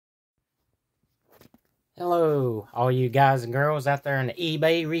Hello, all you guys and girls out there in the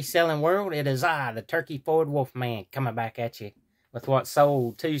eBay reselling world. It is I, the Turkey Ford Wolfman, coming back at you with what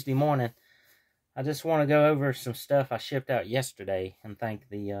sold Tuesday morning. I just want to go over some stuff I shipped out yesterday and thank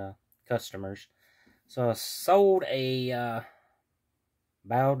the customers. So I sold a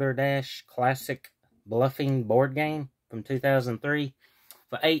Balderdash Classic Bluffing board game from 2003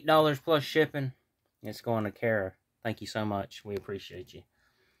 for $8 plus shipping. It's going to Kara. Thank you so much. We appreciate you.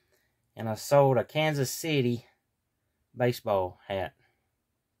 And I sold a Kansas City baseball hat,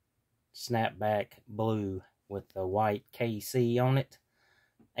 snapback blue with the white KC on it.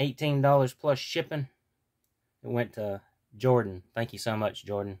 $18 plus shipping. It went to Jordan. Thank you so much,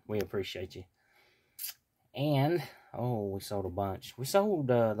 Jordan. We appreciate you. And we sold a bunch. We sold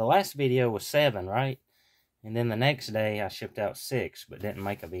the last video was 7, right? And then the next day I shipped out 6, but didn't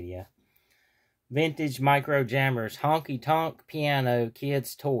make a video. Vintage Micro Jammers Honky Tonk Piano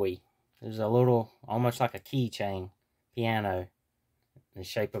Kids Toy. There's a little, almost like a keychain piano in the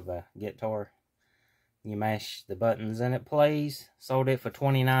shape of a guitar. You mash the buttons and it plays. Sold it for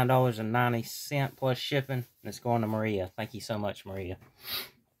 $29.90 plus shipping. And it's going to Maria. Thank you so much, Maria.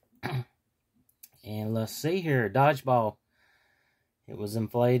 And let's see here. Dodgeball. It was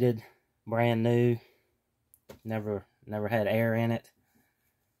inflated. Brand new. Never had air in it.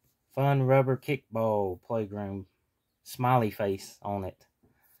 Fun rubber kickball playground. Smiley face on it.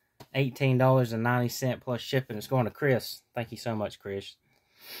 $18.90 plus shipping. It's going to Chris. Thank you so much, Chris.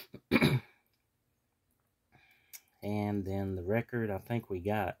 And then the record, I think we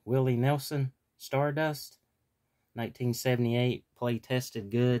got Willie Nelson, Stardust, 1978, play tested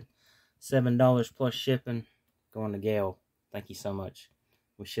good, $7 plus shipping, going to Gail. Thank you so much.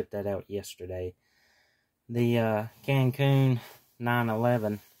 We shipped that out yesterday. The Cancun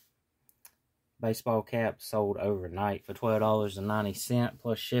 911 baseball cap sold overnight for $12.90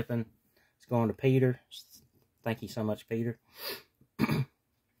 plus shipping. It's going to Peter. Thank you so much, Peter.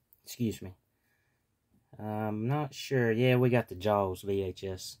 Excuse me. I'm not sure. Yeah, we got the Jaws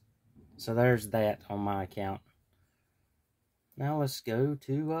VHS. So there's that on my account. Now let's go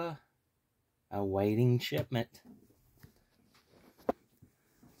to awaiting shipment.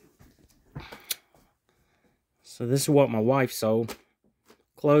 So this is what my wife sold.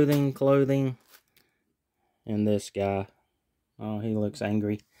 Clothing. And this guy, oh, he looks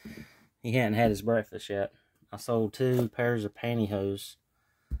angry. He hadn't had his breakfast yet. I sold 2 pairs of pantyhose,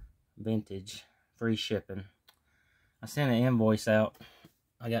 vintage, free shipping. I sent an invoice out.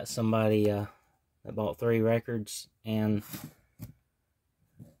 I got somebody that bought 3 records and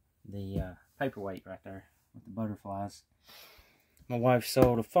the paperweight right there with the butterflies. My wife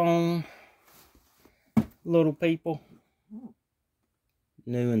sold a phone, Little People.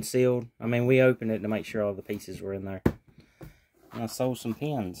 New and sealed. I mean, we opened it to make sure all the pieces were in there. And I sold some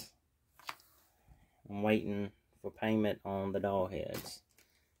pins. I'm waiting for payment on the doll heads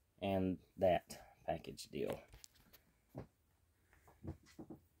and that package deal.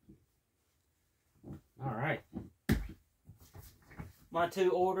 Alright. My 2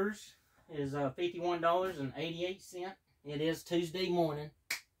 orders is $51.88. It is Tuesday morning.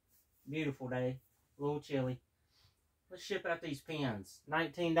 Beautiful day. A little chilly. Let's ship out these pins.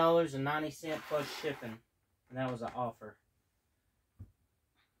 $19.90 plus shipping. And that was an offer.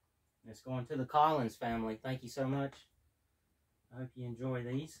 It's going to the Collins family. Thank you so much. I hope you enjoy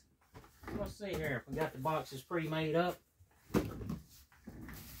these. Let's see here. We got the boxes pre-made up.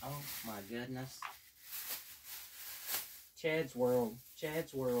 Oh my goodness. Chad's World.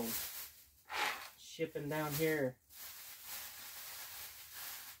 Shipping down here.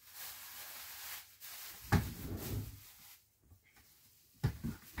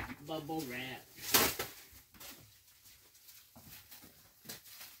 Bubble wrap.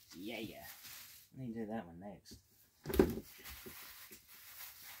 Yeah. I need to do that one next.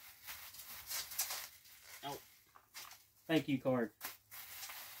 Oh. Thank you card.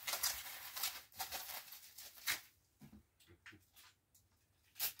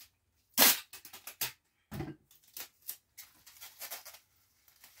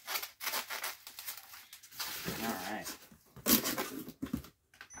 Alright.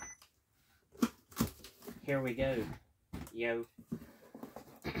 Here we go. Yo.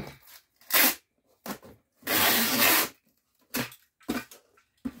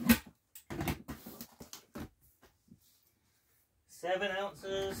 Seven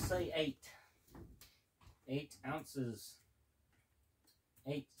ounces, say 8. 8 ounces.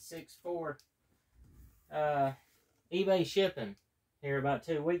 864. eBay shipping. Here about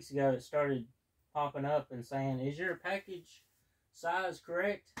 2 weeks ago, it started popping up and saying, is your package size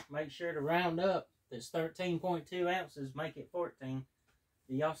correct? Make sure to round up. If it's 13.2 ounces, make it 14.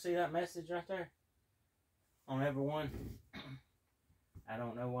 Do y'all see that message right there? on everyone. I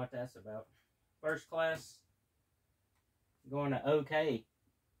don't know what that's about. First class, going to OK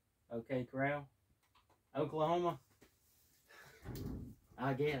Corral, Oklahoma,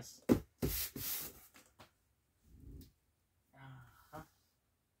 I guess.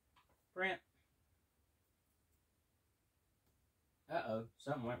 Print. Uh-oh,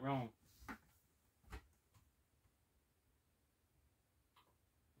 something went wrong.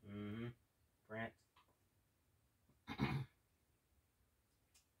 Print.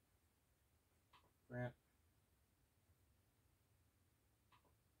 Print.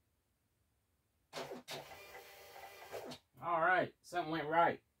 All right, something went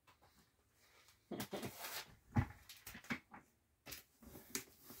right. All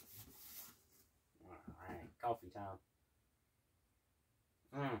right, coffee time.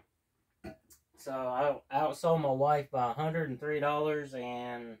 So I outsold my wife by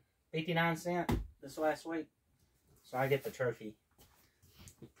 $103.59 this last week. So I get the trophy.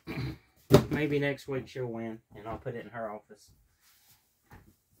 Maybe next week she'll win, and I'll put it in her office.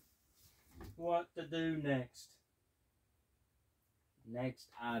 What to do next? Next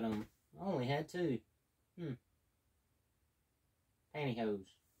item. I only had 2.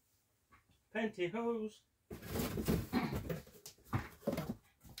 Pantyhose. Pantyhose.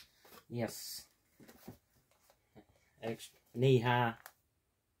 Yes. Extra knee-high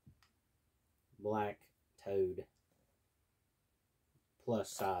black toad.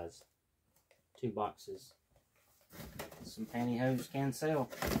 Plus size. 2 boxes. Some pantyhose can sell.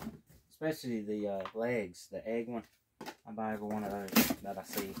 Especially the legs, the egg one. I buy every one of those that I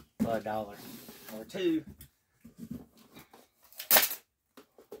see for $1 or $2.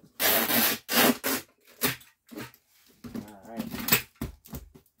 Alright.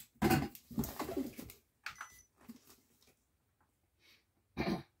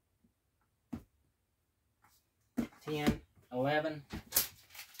 10, 11,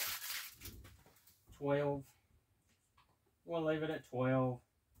 12. We'll leave it at 12.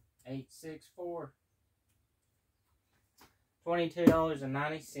 8, 6, 4.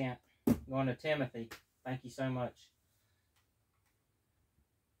 $22.90 going to Timothy. Thank you so much.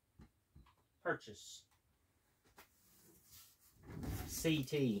 Purchase.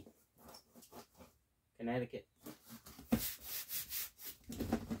 CT. Connecticut.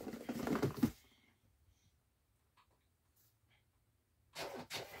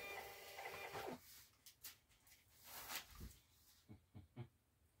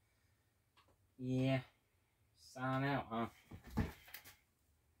 Yeah. Sign out, huh?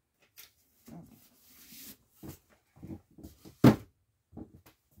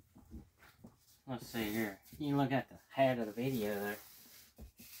 Let's see here. You look at the head of the video there.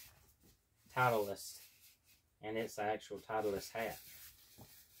 Titleist. And it's the actual Titleist hat.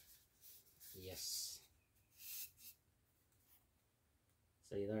 Yes.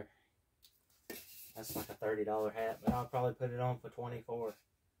 See there? That's like a $30 hat, but I'll probably put it on for $24.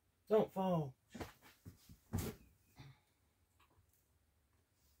 Don't fall.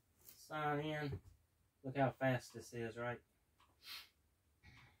 Sign in. Look how fast this is, right?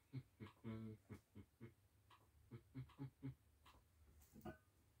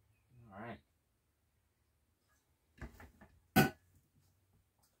 Alright.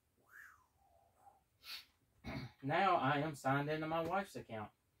 Now I am signed into my wife's account.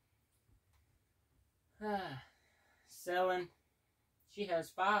 Selling. She has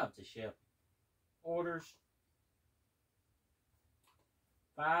 5 to ship. Orders.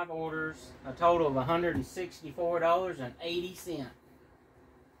 5 orders. A total of $164.80.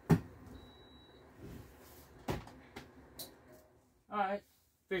 Alright.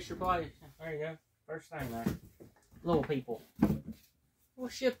 Fisher Place. There you go. First thing there. Little people. We'll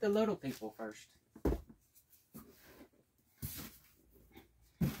ship the little people first. There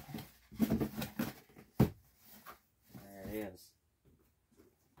it is.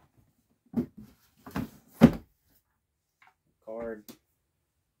 Card. A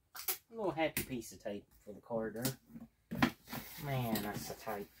little happy piece of tape for the card there. Man, that's a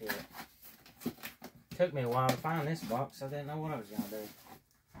tight fit. Took me a while to find this box. I didn't know what I was going to do.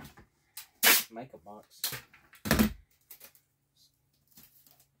 Makeup box.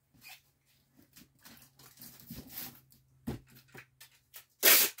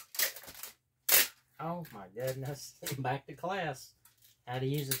 Oh my goodness. Back to class. How to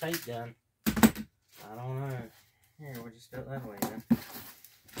use a tape gun. I don't know. Here, we'll just do it that way then.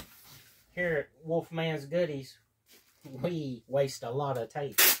 Here at Wolfman's Goodies, we waste a lot of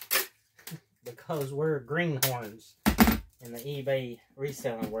tape. Because we're greenhorns in the eBay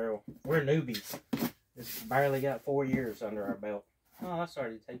reselling world. We're newbies. Just barely got 4 years under our belt. Oh, that's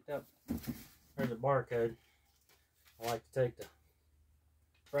already taped up. There's a barcode. I like to take the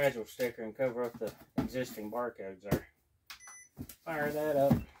Fragile sticker and cover up the existing barcodes there. Fire that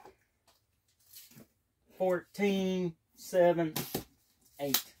up. 14, 7,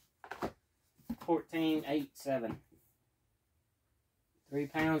 8. 14, 8, 7. 3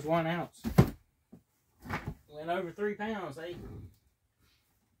 pounds, 1 ounce. Went over 3 pounds, eh?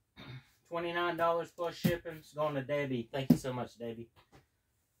 $29 plus shipping. It's going to Debbie. Thank you so much, Debbie.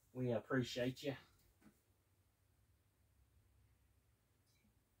 We appreciate you.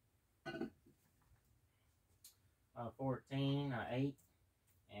 A 14, a 8,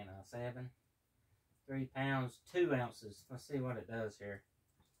 and a 7. 3 pounds, 2 ounces. Let's see what it does here.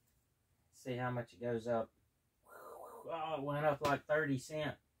 See how much it goes up. Oh, it went up like 30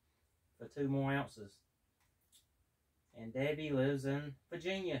 cents for 2 more ounces. And Debbie lives in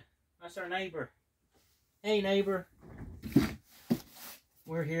Virginia. That's our neighbor. Hey, neighbor.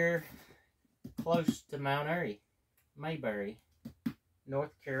 We're here close to Mount Airy, Mayberry,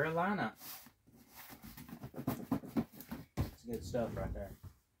 North Carolina. That's good stuff right there.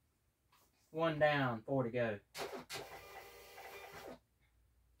 1 down, 4 to go.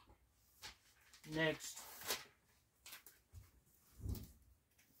 Next.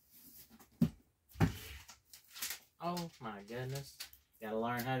 Oh my goodness. Gotta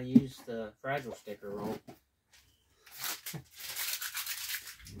learn how to use the Fragile sticker roll.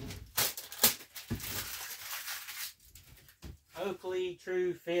 Oakley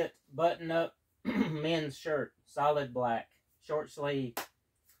True Fit button-up men's shirt. Solid black. Short sleeve.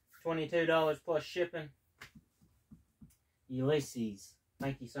 $22 plus shipping. Ulysses,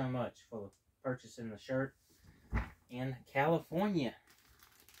 thank you so much for purchasing the shirt in California.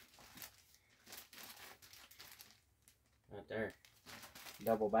 Right there.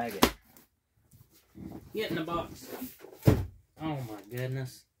 Double bag it. Get in the box. Oh my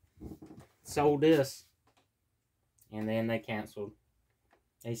goodness. Sold this. And then they canceled.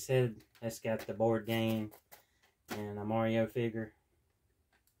 They said it's got the board game and a Mario figure.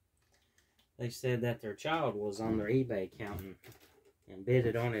 They said that their child was on their eBay account and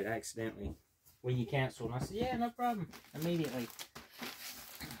bidded on it accidentally. Will you cancel? And I said, yeah, no problem. Immediately.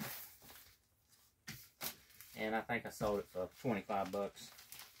 And I think I sold it for 25 bucks.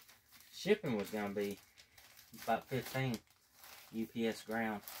 Shipping was going to be about 15. UPS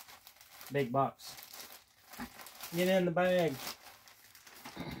ground. Big box. Get in the bag.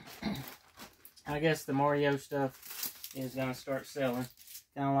 I guess the Mario stuff is going to start selling.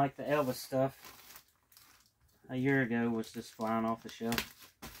 Kind of like the Elvis stuff. A year ago was just flying off the shelf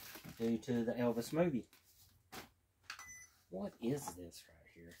due to the Elvis movie. What is this right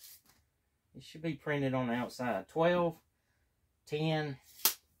here? It should be printed on the outside. 12, 10,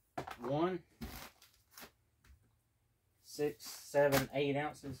 1, 6, 7, 8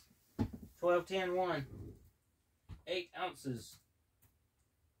 ounces. 12, 10, 1. 8 ounces.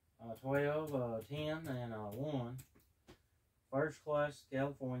 12, 10, and 1. First class,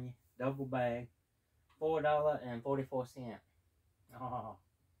 California. Double bag. $4.44. Oh.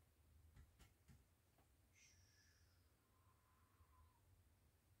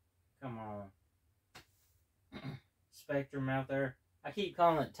 Come on. Spectrum out there. I keep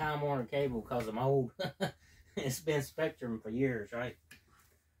calling it Time Warner Cable because I'm old. It's been Spectrum for years, right?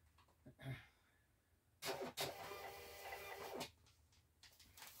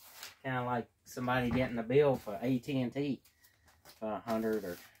 Kind of like somebody getting a bill for AT&T for $100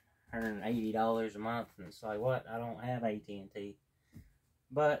 or $180 a month, and it's like, what? I don't have AT&T.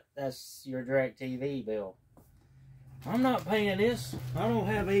 But that's your DirecTV bill. I'm not paying this. I don't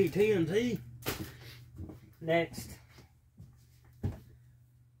have AT&T. Next.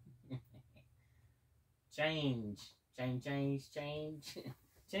 Change. Change, change, change.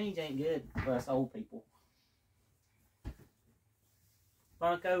 Change ain't good for us old people.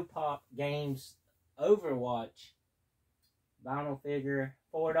 Funko Pop Games Overwatch. Vinyl figure.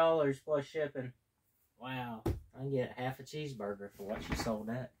 $4 plus shipping. Wow. I can get half a cheeseburger for what she sold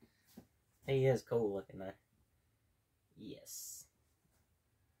that. He is cool looking though. Yes.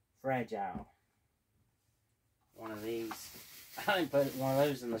 Fragile. One of these. I didn't put one of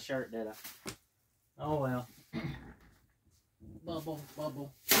those in the shirt, did I? Oh well. Bubble,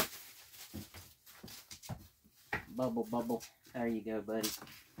 bubble. Bubble, bubble. There you go, buddy.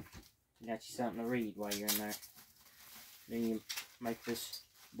 Got you something to read while you're in there. Then you make this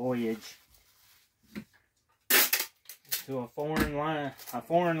voyage to a foreign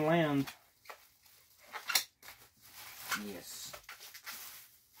land. Yes.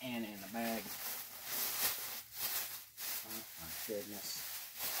 And in the bag. Oh my goodness.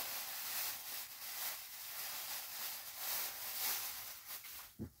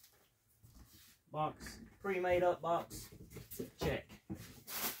 Box. pre-made up box, check.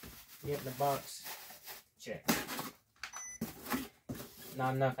 Getting the box, check.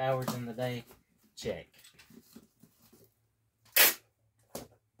 Not enough hours in the day, check.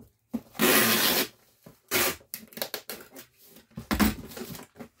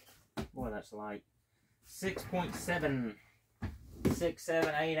 Boy, that's light. 6.7, 6,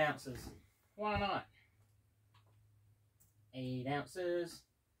 7, 8 ounces. Why not? 8 ounces,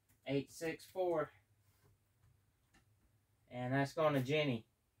 864. And that's going to Jenny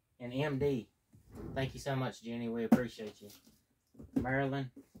and MD. Thank you so much, Jenny. We appreciate you.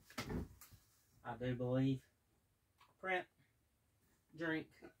 Maryland, I do believe. Print, drink,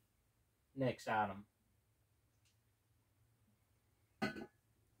 next item.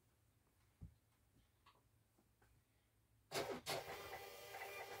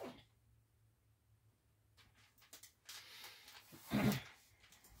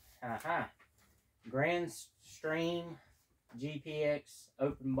 Grand Stream GPX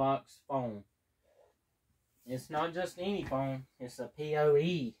open box phone. It's not just any phone, it's a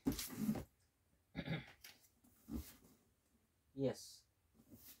PoE. Yes.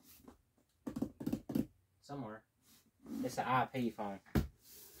 Somewhere. It's an IP phone.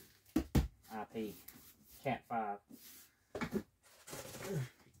 IP. Cat 5.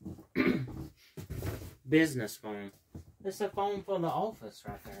 Business phone. It's a phone for the office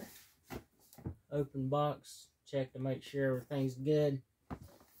right there. Open box. Check to make sure everything's good.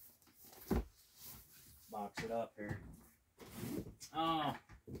 Box it up here. Oh,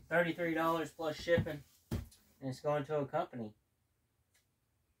 $33 plus shipping. And it's going to a company.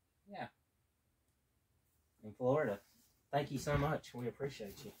 Yeah. In Florida. Thank you so much. We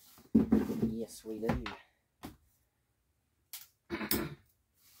appreciate you. Yes, we do.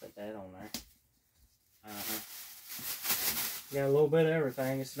 Put that on there. Got a little bit of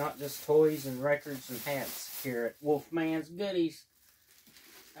everything. It's not just toys and records and hats here at Wolfman's Goodies.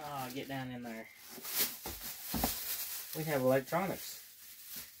 Oh, get down in there. We have electronics.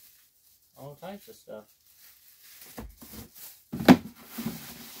 All types of stuff.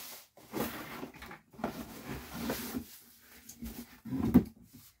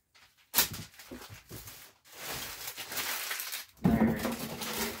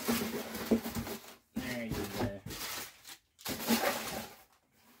 There you go.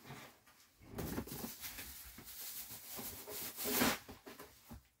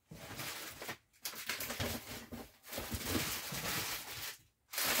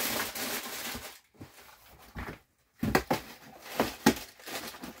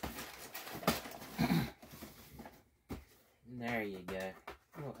 There you go.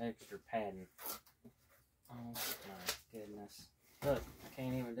 A little extra padding. Oh my goodness. Look, I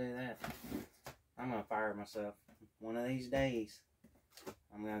can't even do that. I'm going to fire myself. One of these days,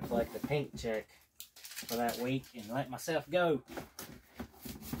 I'm going to collect the pink check for that week and let myself go.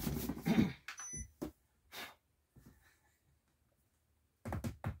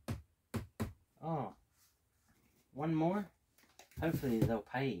 Oh, one more? Hopefully they'll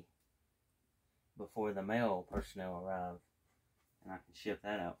pay before the mail personnel arrive. And I can ship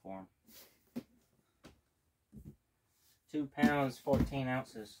that out for them. 2 pounds, 14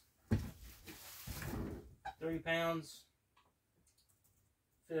 ounces. 3 pounds,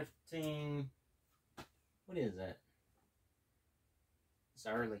 15. What is that? It's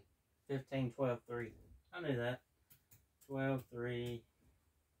early. 15, 12, 3. I knew that. 12, 3.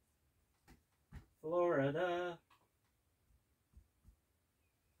 Florida.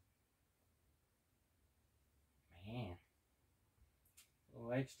 Man. A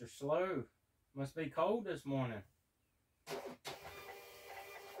little extra slow. Must be cold this morning.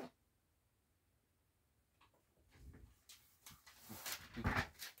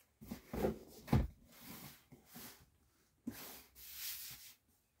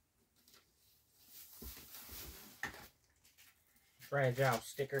 Fragile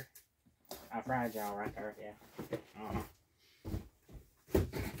sticker. Fragile right there, yeah.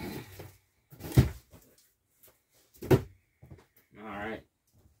 Alright.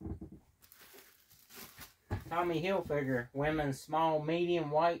 Tommy Hilfiger women's small,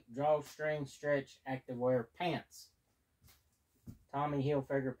 medium, white, drawstring, stretch, activewear pants. Tommy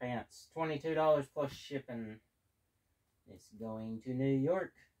Hilfiger pants. $22 plus shipping. It's going to New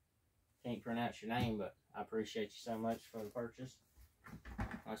York. Can't pronounce your name, but I appreciate you so much for the purchase.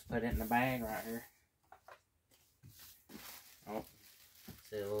 Let's put it in the bag right here. Oh,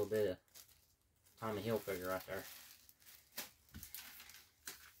 see a little bit of Tommy Hilfiger right there.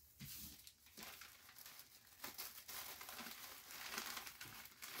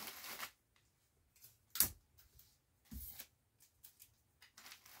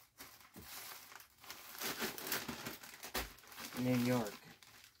 New York.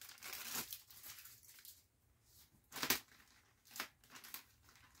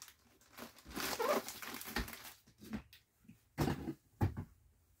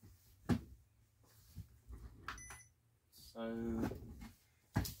 So,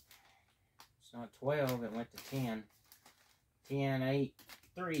 it's not 12, it went to 10. 10, 8,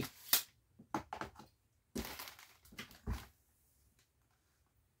 3.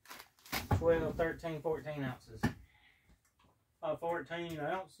 12, 13, 14 ounces. 14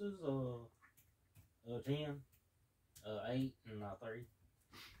 ounces, 10, 8, and 3.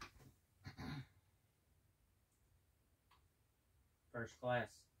 First class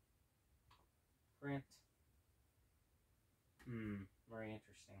print. Very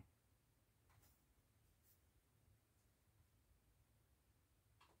interesting.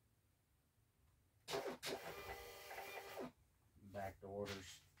 Back to orders.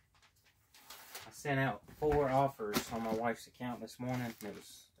 I sent out 4 offers on my wife's account this morning. It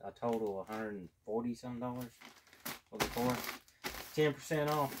was a total of $140 some for the 4. 10%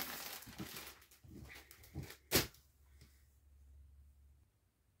 off.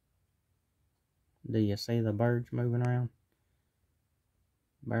 Do you see the birds moving around?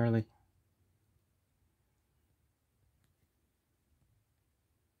 Barely.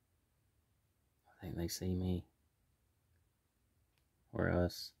 I think they see me. Or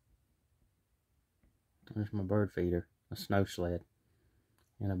us. There's my bird feeder. A snow sled.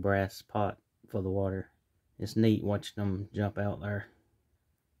 And a brass pot for the water. It's neat watching them jump out there.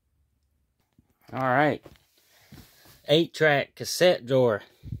 Alright. 8-track cassette drawer.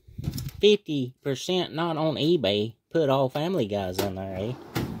 50% not on eBay. Put all Family Guys on there, eh?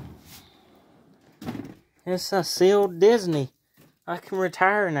 It's a sealed Disney. I can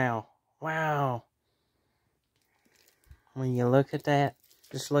retire now. Wow. When you look at that,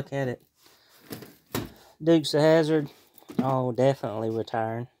 just look at it. Dukes of Hazzard. Oh, definitely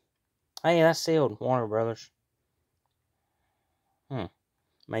retiring. Hey, that's sealed. Warner Brothers.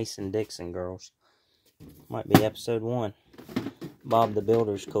 Mason Dixon Girls. Might be episode 1. Bob the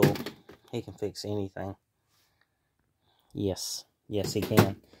Builder's cool. He can fix anything. Yes. Yes, he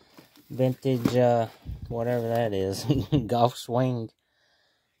can. Vintage, whatever that is. Golf swing.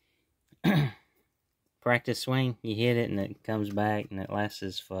 Practice swing. You hit it and it comes back and it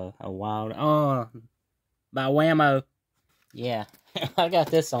lasts for a while. Oh, by Whammo. Yeah. I got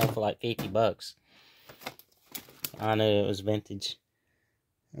this on for like $50. I knew it was vintage.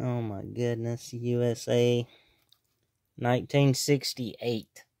 Oh my goodness. USA.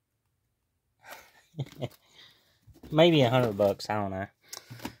 1968. Maybe $100, I don't know.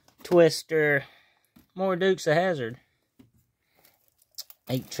 Twister. More Dukes of Hazzard.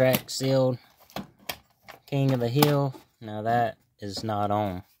 8-track sealed. King of the Hill. Now that is not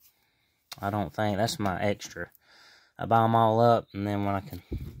on. I don't think. That's my extra. I buy them all up, and then when I can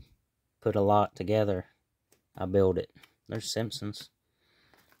put a lot together, I build it. There's Simpsons.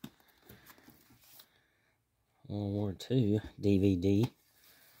 World War II DVD.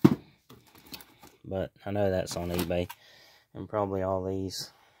 But I know that's on eBay. And probably all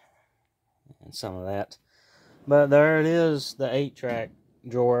these. And some of that. But there it is. The 8-track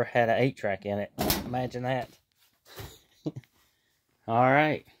drawer had an 8-track in it. Imagine that.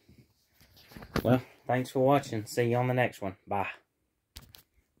 Alright. Well, thanks for watching. See you on the next one. Bye.